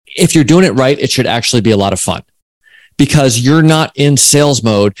if you're doing it right, it should actually be a lot of fun because you're not in sales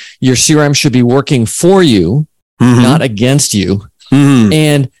mode. Your CRM should be working for you, not against you.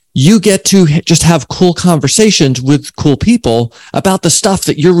 And you get to just have cool conversations with cool people about the stuff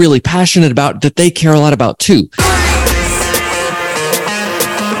that you're really passionate about, that they care a lot about too.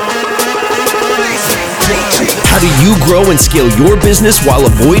 How do you grow and scale your business while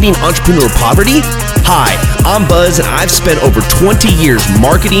avoiding entrepreneur poverty? Hi, I'm Buzz, and I've spent over 20 years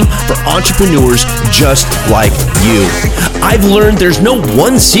marketing for entrepreneurs just like you. I've learned there's no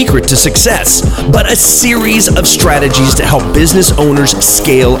one secret to success, but a series of strategies to help business owners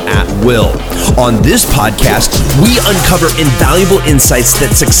scale at will. On this podcast, we uncover invaluable insights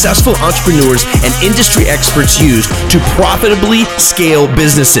that successful entrepreneurs and industry experts use to profitably scale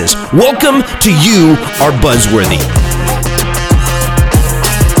businesses. Welcome to You Are Buzzworthy.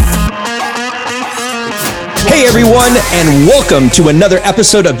 Hey everyone, and welcome to another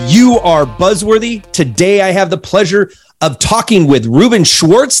episode of You Are Buzzworthy. Today I have the pleasure of talking with Ruben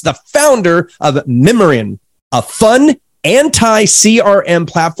Schwartz, the founder of Memorian, a fun anti-CRM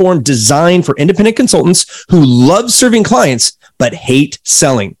platform designed for independent consultants who love serving clients but hate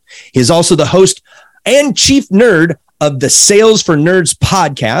selling. He is also the host and chief nerd of the Sales for Nerds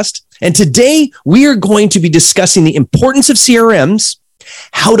podcast. And today we are going to be discussing the importance of CRMs,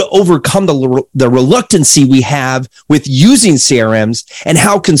 how to overcome the reluctancy we have with using CRMs, and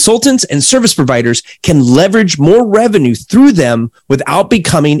how consultants and service providers can leverage more revenue through them without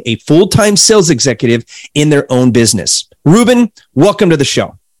becoming a full-time sales executive in their own business. Ruben, welcome to the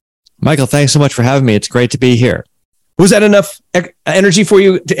show. Michael, thanks so much for having me. It's great to be here. Was that enough energy for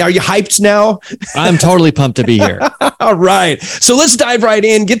you? Are you hyped now? I'm totally pumped to be here. All right. So let's dive right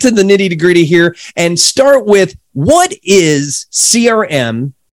in, get to the nitty gritty here, and start with what is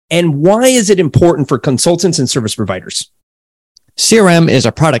CRM and why is it important for consultants and service providers? CRM is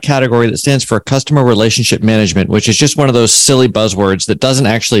a product category that stands for customer relationship management, which is just one of those silly buzzwords that doesn't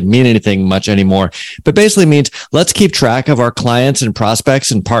actually mean anything much anymore, but basically means let's keep track of our clients and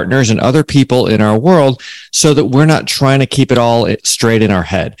prospects and partners and other people in our world so that we're not trying to keep it all straight in our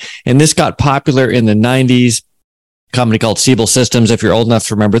head. And this got popular in the 90s. Company called Siebel Systems, if you're old enough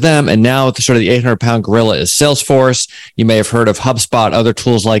to remember them. And now sort of the 800-pound gorilla is Salesforce. You may have heard of HubSpot, other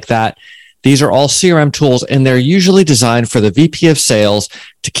tools like that. These are all CRM tools, and they're usually designed for the VP of sales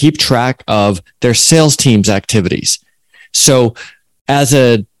to keep track of their sales team's activities. So as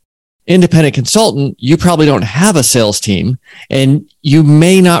an independent consultant, you probably don't have a sales team, and you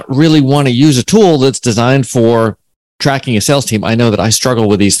may not really want to use a tool that's designed for tracking a sales team. I know that I struggle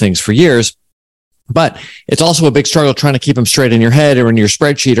with these things for years, but it's also a big struggle trying to keep them straight in your head or in your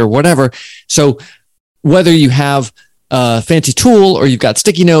spreadsheet or whatever. So whether you have a fancy tool or you've got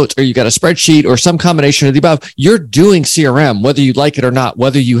sticky notes or you've got a spreadsheet or some combination of the above, you're doing CRM, whether you like it or not,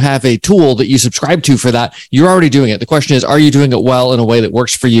 whether you have a tool that you subscribe to for that, you're already doing it. The question is, are you doing it well in a way that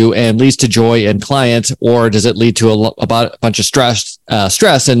works for you and leads to joy and clients, or does it lead to a bunch of stress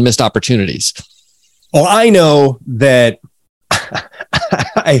and missed opportunities? Well, I know that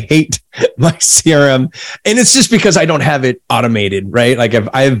I hate my CRM, and it's just because I don't have it automated, right? Like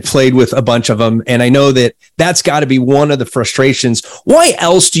I've played with a bunch of them, and I know that that's got to be one of the frustrations. Why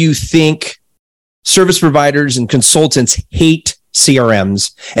else do you think service providers and consultants hate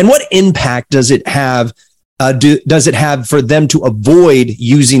CRMs, and what impact does it have? Does it have for them to avoid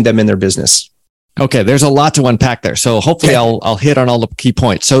using them in their business? Okay, there's a lot to unpack there. So hopefully I'll hit on all the key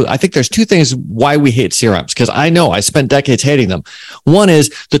points. So I think there's two things why we hate CRMs, because I know I spent decades hating them. One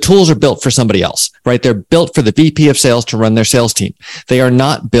is the tools are built for somebody else, right? They're built for the VP of sales to run their sales team. They are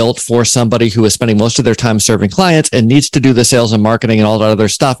not built for somebody who is spending most of their time serving clients and needs to do the sales and marketing and all that other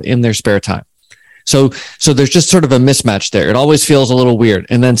stuff in their spare time. So there's just sort of a mismatch there. It always feels a little weird.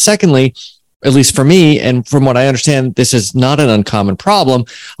 And then secondly, at least for me, and from what I understand, this is not an uncommon problem.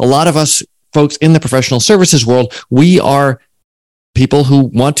 A lot of us folks in the professional services world, we are people who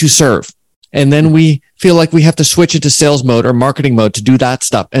want to serve. And then we feel like we have to switch into sales mode or marketing mode to do that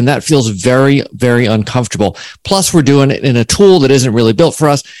stuff. And that feels very, very uncomfortable. Plus, we're doing it in a tool that isn't really built for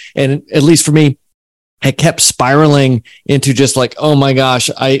us. And at least for me, it kept spiraling into just like, oh my gosh,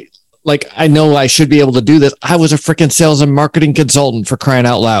 I know I should be able to do this. I was a freaking sales and marketing consultant, for crying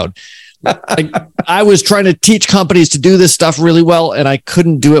out loud. I was trying to teach companies to do this stuff really well, and I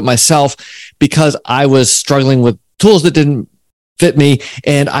couldn't do it myself because I was struggling with tools that didn't fit me,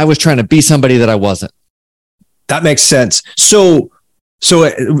 and I was trying to be somebody that I wasn't. That makes sense. So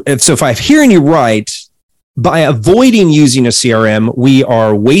if I'm hearing you right, by avoiding using a CRM, we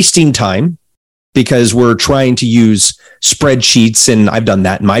are wasting time, because we're trying to use spreadsheets. And I've done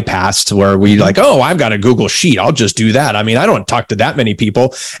that in my past where we like, oh, I've got a Google sheet. I'll just do that. I mean, I don't talk to that many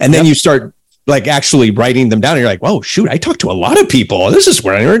people. And then you start like actually writing them down. And you're like, whoa, shoot, I talk to a lot of people. This is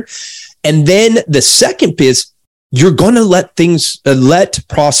where I heard. And then the second is you're going to let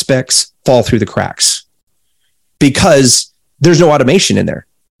prospects fall through the cracks because there's no automation in there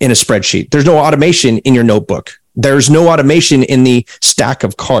in a spreadsheet. There's no automation in your notebook. There's no automation in the stack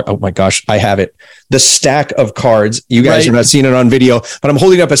of cards. Oh my gosh, I have it. The stack of cards. You guys are not seeing it on video, but I'm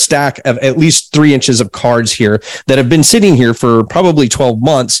holding up a stack of at least 3 inches of cards here that have been sitting here for probably 12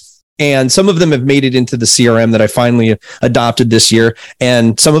 months. And some of them have made it into the CRM that I finally adopted this year.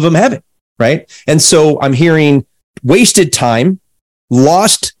 And some of them haven't, right? And so I'm hearing wasted time,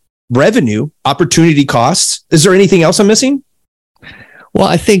 lost revenue, opportunity costs. Is there anything else I'm missing? Well,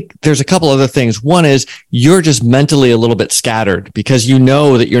 I think there's a couple other things. One is you're just mentally a little bit scattered because you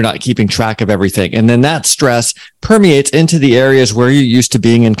know that you're not keeping track of everything. And then that stress permeates into the areas where you're used to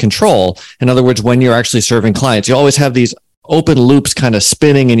being in control. In other words, when you're actually serving clients, you always have these open loops kind of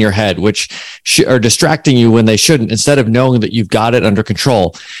spinning in your head, which are distracting you when they shouldn't, instead of knowing that you've got it under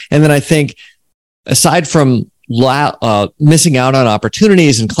control. And then I think aside from missing out on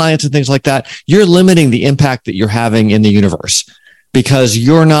opportunities and clients and things like that, you're limiting the impact that you're having in the universe, because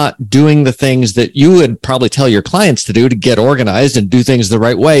you're not doing the things that you would probably tell your clients to do to get organized and do things the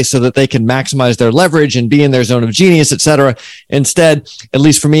right way so that they can maximize their leverage and be in their zone of genius, et cetera. Instead, at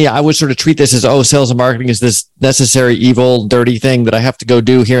least for me, I would sort of treat this as, sales and marketing is this necessary, evil, dirty thing that I have to go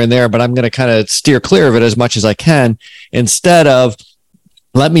do here and there, but I'm going to kind of steer clear of it as much as I can, instead of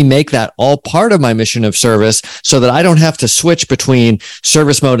let me make that all part of my mission of service so that I don't have to switch between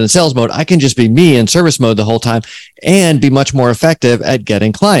service mode and sales mode. I can just be me in service mode the whole time and be much more effective at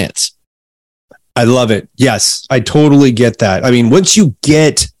getting clients. I love it. Yes, I totally get that. I mean, once you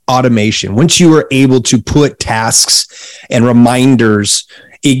get automation, once you are able to put tasks and reminders,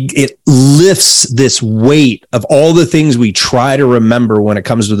 it lifts this weight of all the things we try to remember when it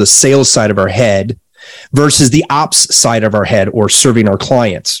comes to the sales side of our head versus the ops side of our head or serving our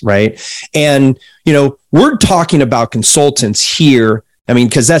clients, right? And, we're talking about consultants here. I mean,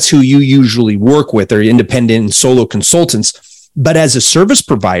 because that's who you usually work with. They're independent and solo consultants. But as a service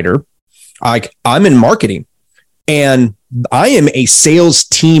provider, I'm in marketing and I am a sales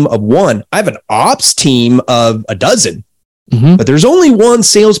team of one. I have an ops team of a dozen, but there's only one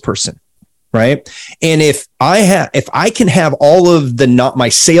salesperson, right? And if I can have all of my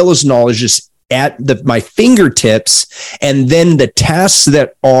sales knowledge just at my fingertips, and then the tasks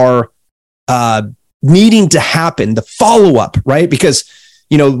that are needing to happen, the follow-up, right? Because,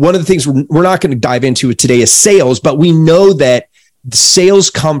 one of the things we're not going to dive into today is sales, but we know that sales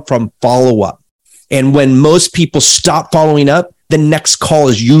come from follow-up. And when most people stop following up, the next call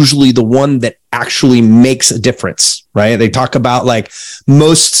is usually the one that actually makes a difference, right? They talk about like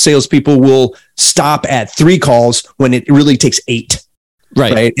most salespeople will stop at 3 calls when it really takes 8.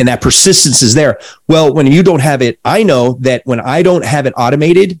 Right. And that persistence is there. Well, when you don't have it, I know that when I don't have it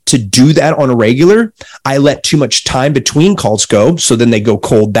automated to do that on a regular, I let too much time between calls go. So then they go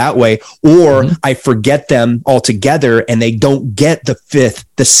cold that way, or I forget them altogether and they don't get the 5th,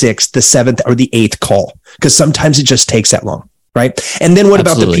 the 6th, the 7th, or the 8th call, because sometimes it just takes that long. Right. And then what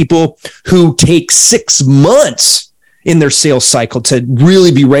about the people who take 6 months in their sales cycle to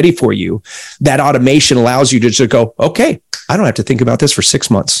really be ready for you? That automation allows you to just go, okay, I don't have to think about this for 6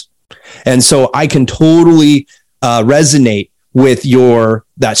 months. And so I can totally resonate with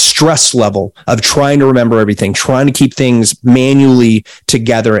that stress level of trying to remember everything, trying to keep things manually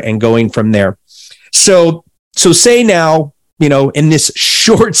together and going from there. So say now, in this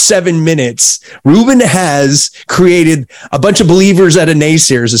short 7 minutes, Ruben has created a bunch of believers at a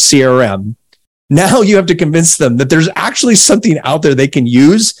naysayers, a CRM. Now you have to convince them that there's actually something out there they can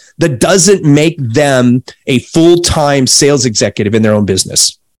use that doesn't make them a full-time sales executive in their own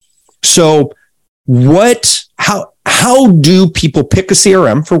business. So how do people pick a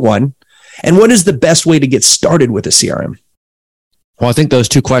CRM for one? And what is the best way to get started with a CRM? Well, I think those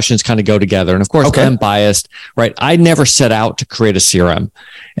two questions kind of go together. And of course, I'm biased, right? I never set out to create a CRM.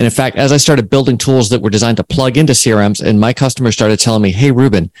 And in fact, as I started building tools that were designed to plug into CRMs, and my customers started telling me, hey,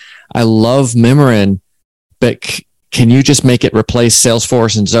 Ruben, I love Mimrin, but can you just make it replace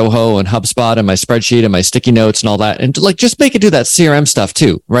Salesforce and Zoho and HubSpot and my spreadsheet and my sticky notes and all that? And just make it do that CRM stuff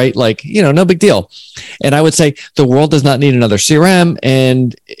too, right? No big deal. And I would say the world does not need another CRM.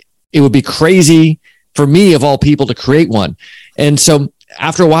 And it would be crazy for me, of all people, to create one. And so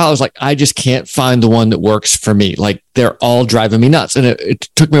after a while, I was like, I just can't find the one that works for me. Like, they're all driving me nuts. And it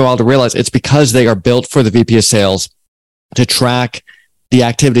took me a while to realize it's because they are built for the VP of sales to track the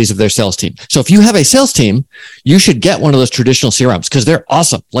activities of their sales team. So if you have a sales team, you should get one of those traditional CRMs because they're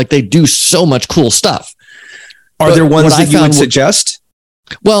awesome. Like they do so much cool stuff. Are there ones that you would suggest?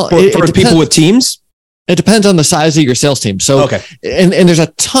 Well, for people with teams? It depends on the size of your sales team. So, and there's a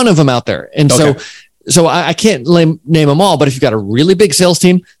ton of them out there. And so I can't name them all, but if you've got a really big sales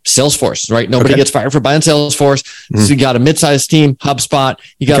team, Salesforce, right? Nobody gets fired for buying Salesforce. So you got a mid-sized team, HubSpot.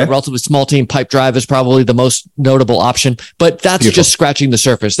 You got a relatively small team. Pipedrive is probably the most notable option, but that's just scratching the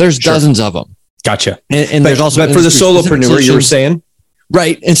surface. There's dozens of them. Gotcha. And there's also, but for the solopreneur, you were saying?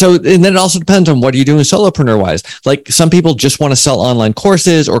 Right. And then it also depends on what are you doing solopreneur wise. Like some people just want to sell online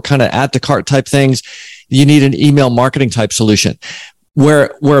courses or kind of add to cart type things. You need an email marketing type solution.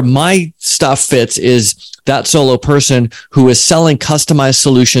 Where my stuff fits is that solo person who is selling customized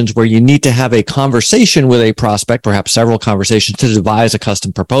solutions where you need to have a conversation with a prospect, perhaps several conversations to devise a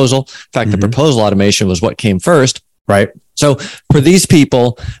custom proposal. In fact, the proposal automation was what came first. Right. So for these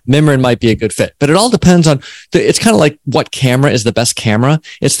people, Mimrin might be a good fit, but it all depends on it's kind of like what camera is the best camera.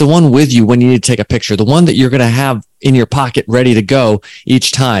 It's the one with you when you need to take a picture, the one that you're going to have in your pocket ready to go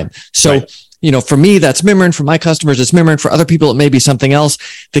each time. So, for me, that's Mimrin. For my customers, it's Mimrin. For other people, it may be something else.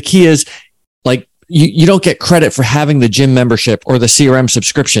 The key is like, you don't get credit for having the gym membership or the CRM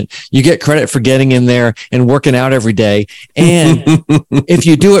subscription. You get credit for getting in there and working out every day. And if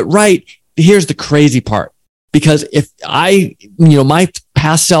you do it right, here's the crazy part. Because if my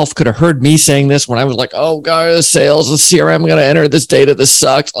past self could have heard me saying this when I was like, oh, guys, sales, the CRM, I'm going to enter this data. This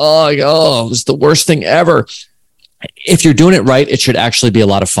sucks. Oh, it's the worst thing ever. If you're doing it right, it should actually be a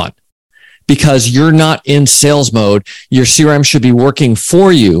lot of fun because you're not in sales mode. Your CRM should be working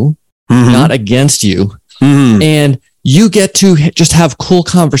for you, not against you. And you get to just have cool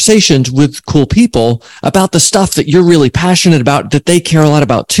conversations with cool people about the stuff that you're really passionate about, that they care a lot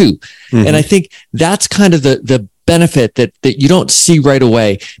about too. And I think that's kind of the benefit that you don't see right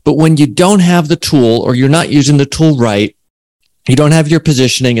away. But when you don't have the tool or you're not using the tool right, you don't have your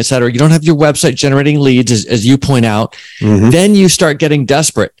positioning, et cetera, you don't have your website generating leads, as you point out, then you start getting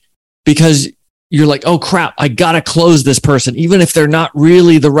desperate because you're like, oh crap, I got to close this person. Even if they're not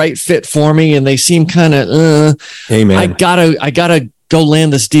really the right fit for me and they seem kind of, I gotta go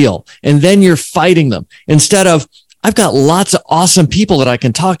land this deal. And then you're fighting them instead of, I've got lots of awesome people that I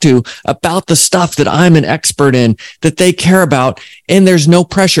can talk to about the stuff that I'm an expert in, that they care about. And there's no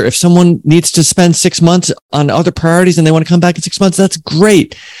pressure. If someone needs to spend 6 months on other priorities and they want to come back in 6 months, that's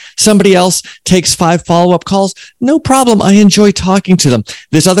great. Somebody else takes 5 follow-up calls. No problem. I enjoy talking to them.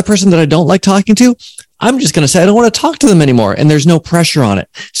 This other person that I don't like talking to, I'm just going to say, I don't want to talk to them anymore. And there's no pressure on it.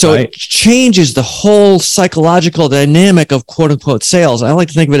 So it changes the whole psychological dynamic of quote unquote sales. I like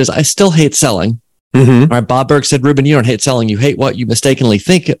to think of it as I still hate selling. All right, Bob Burke said, Ruben, you don't hate selling. You hate what you mistakenly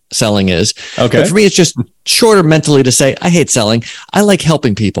think selling is. Okay. But for me, it's just shorter mentally to say, I hate selling. I like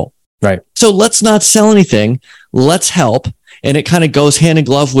helping people. Right. So let's not sell anything. Let's help. And it kind of goes hand in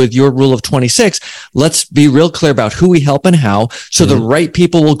glove with your rule of 26. Let's be real clear about who we help and how. So the right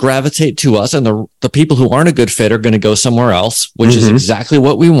people will gravitate to us and the people who aren't a good fit are going to go somewhere else, which is exactly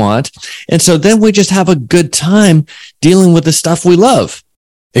what we want. And so then we just have a good time dealing with the stuff we love.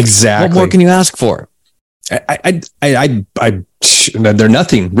 Exactly. What more can you ask for? They're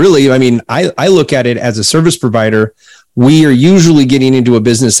nothing really. I mean, I look at it as a service provider. We are usually getting into a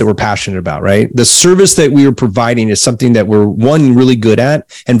business that we're passionate about, right? The service that we are providing is something that we're really good at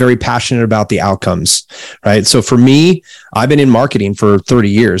and very passionate about the outcomes, right? So for me, I've been in marketing for 30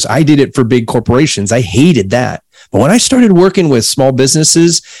 years. I did it for big corporations. I hated that. But when I started working with small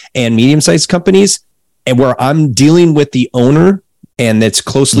businesses and medium-sized companies and where I'm dealing with the owner and that's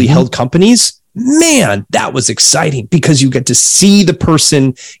closely held companies, man, that was exciting because you get to see the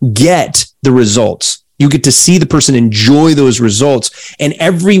person get the results. You get to see the person enjoy those results. And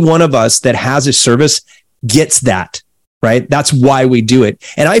every one of us that has a service gets that, right? That's why we do it.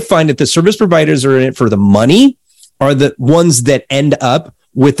 And I find that the service providers are in it for the money are the ones that end up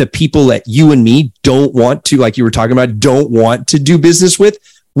with the people that you and me don't want to, like you were talking about, don't want to do business with.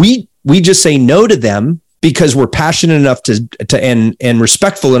 We just say no to them because we're passionate enough to and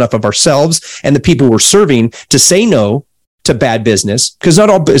respectful enough of ourselves and the people we're serving to say no to bad business, because not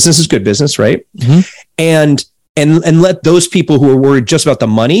all business is good business, right? And let those people who are worried just about the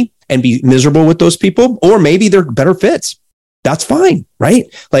money and be miserable with those people, or maybe they're better fits. That's fine, right?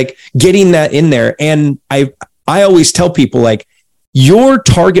 Like getting that in there. And I always tell people, like, your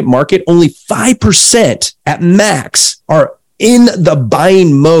target market, only 5% at max are in the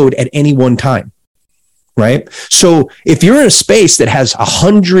buying mode at any one time. Right. So if you're in a space that has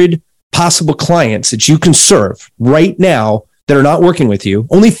 100 possible clients that you can serve right now that are not working with you,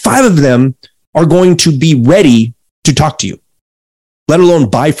 only 5 of them are going to be ready to talk to you. let alone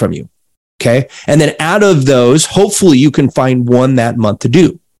buy from you. Okay. And then out of those, hopefully you can find one that month to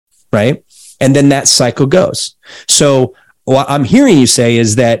do, right? And then that cycle goes. So what I'm hearing you say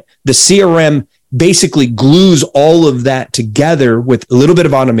is that the CRM basically glues all of that together with a little bit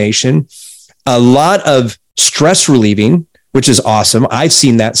of automation, a lot of stress relieving, which is awesome. I've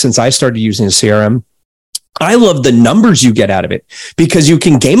seen that since I started using a CRM. I love the numbers you get out of it because you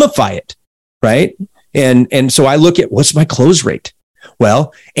can gamify it, right? And so I look at what's my close rate?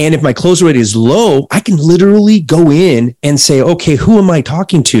 Well, and if my close rate is low, I can literally go in and say, okay, who am I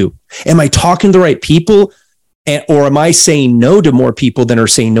talking to? Am I talking to the right people? Or am I saying no to more people than are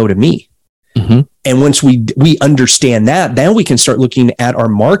saying no to me? Mm-hmm. And once we understand that, then we can start looking at our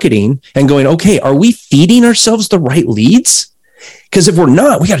marketing and going, okay, are we feeding ourselves the right leads? Because if we're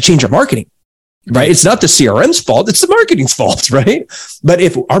not, we got to change our marketing, right? It's not the CRM's fault. It's the marketing's fault, right? But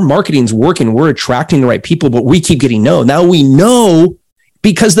if our marketing's working, we're attracting the right people, but we keep getting no. Now we know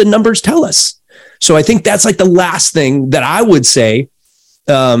because the numbers tell us. So I think that's like the last thing that I would say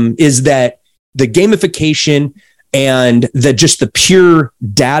is that the gamification and the pure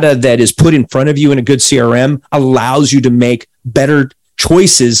data that is put in front of you in a good CRM allows you to make better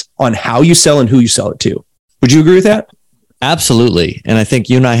choices on how you sell and who you sell it to. Would you agree with that? Absolutely. And I think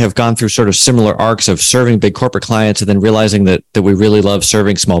you and I have gone through sort of similar arcs of serving big corporate clients and then realizing that we really love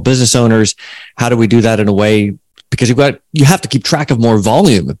serving small business owners. How do we do that in a way? Because you have to keep track of more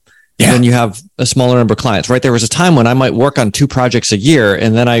volume than you have a smaller number of clients, right? There was a time when I might work on 2 projects a year,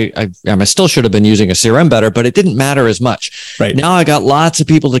 and then I still should have been using a CRM better, but it didn't matter as much. Right. Now I got lots of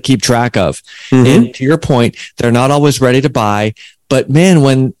people to keep track of. Mm-hmm. And to your point, they're not always ready to buy, but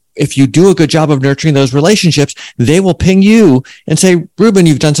man, if you do a good job of nurturing those relationships, they will ping you and say, Ruben,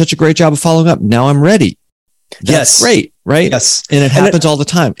 you've done such a great job of following up. Now I'm ready. That's great, right? Yes. And it happens all the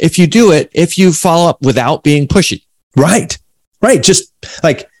time. If you follow up without being pushy. Right. Just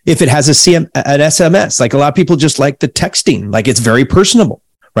like if it has an SMS, like a lot of people just like the texting, like it's very personable,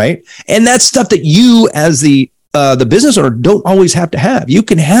 right? And that's stuff that you as the business owner don't always have to have. You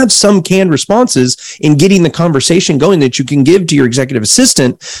can have some canned responses in getting the conversation going that you can give to your executive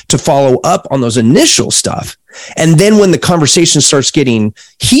assistant to follow up on those initial stuff. And then when the conversation starts getting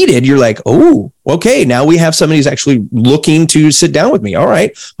heated, you're like, oh, okay, now we have somebody who's actually looking to sit down with me. All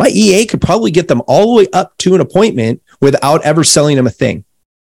right. My EA could probably get them all the way up to an appointment without ever selling them a thing.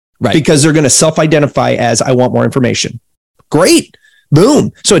 Right. Because they're going to self-identify as I want more information. Great.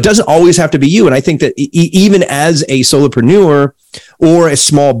 Boom. So it doesn't always have to be you. And I think that even as a solopreneur or a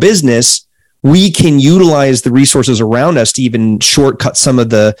small business, we can utilize the resources around us to even shortcut some of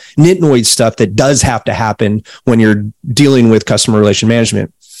the nitnoid stuff that does have to happen when you're dealing with customer relation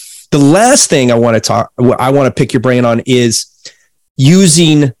management. The last thing I want to pick your brain on is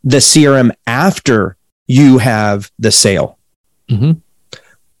using the CRM after you have the sale. Mm-hmm.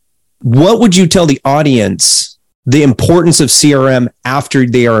 What would you tell the audience the importance of CRM after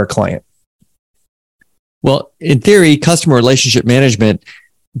they are a client? Well, in theory, customer relationship management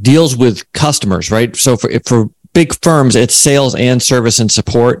deals with customers, right? So for big firms, it's sales and service and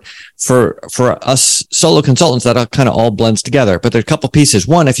support. For us solo consultants, that kind of all blends together. But there's a couple pieces.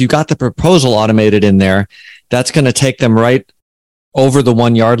 One, if you got the proposal automated in there, that's going to take them right over the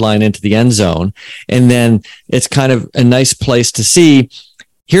 1 yard line into the end zone. And then it's kind of a nice place to see,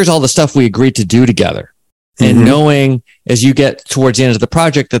 here's all the stuff we agreed to do together. Mm-hmm. And knowing as you get towards the end of the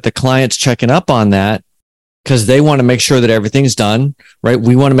project that the client's checking up on that because they want to make sure that everything's done, right?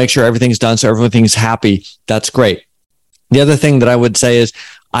 We want to make sure everything's done so everything's happy. That's great. The other thing that I would say is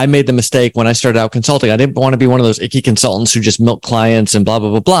I made the mistake when I started out consulting. I didn't want to be one of those icky consultants who just milk clients and blah, blah,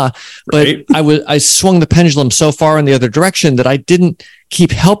 blah, blah. Right. But I swung the pendulum so far in the other direction that I didn't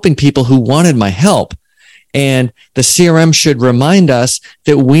keep helping people who wanted my help. And the CRM should remind us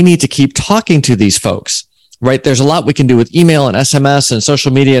that we need to keep talking to these folks, right? There's a lot we can do with email and SMS and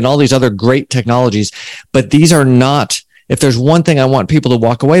social media and all these other great technologies, but these are not, if there's one thing I want people to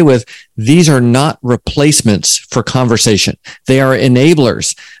walk away with, these are not replacements for conversation. They are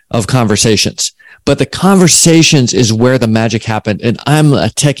enablers of conversations. But the conversations is where the magic happened. And I'm a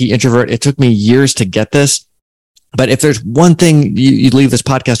techie introvert. It took me years to get this. But if there's one thing you leave this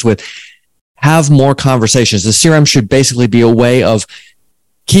podcast with, have more conversations. The CRM should basically be a way of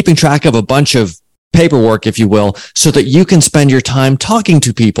keeping track of a bunch of paperwork, if you will, so that you can spend your time talking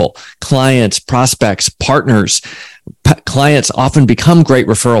to people, clients, prospects, partners. Clients often become great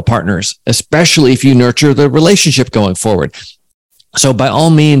referral partners, especially if you nurture the relationship going forward. So by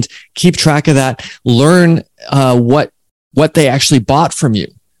all means, keep track of that. Learn what they actually bought from you,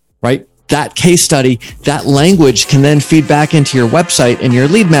 right? That case study, that language can then feed back into your website and your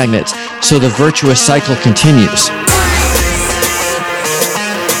lead magnets. So the virtuous cycle continues.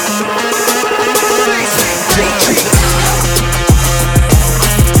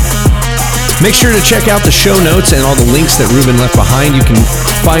 Make sure to check out the show notes and all the links that Ruben left behind. You can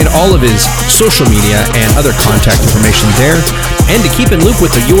find all of his social media and other contact information there. And to keep in loop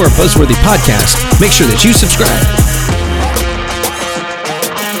with the You Are Buzzworthy podcast, make sure that you subscribe.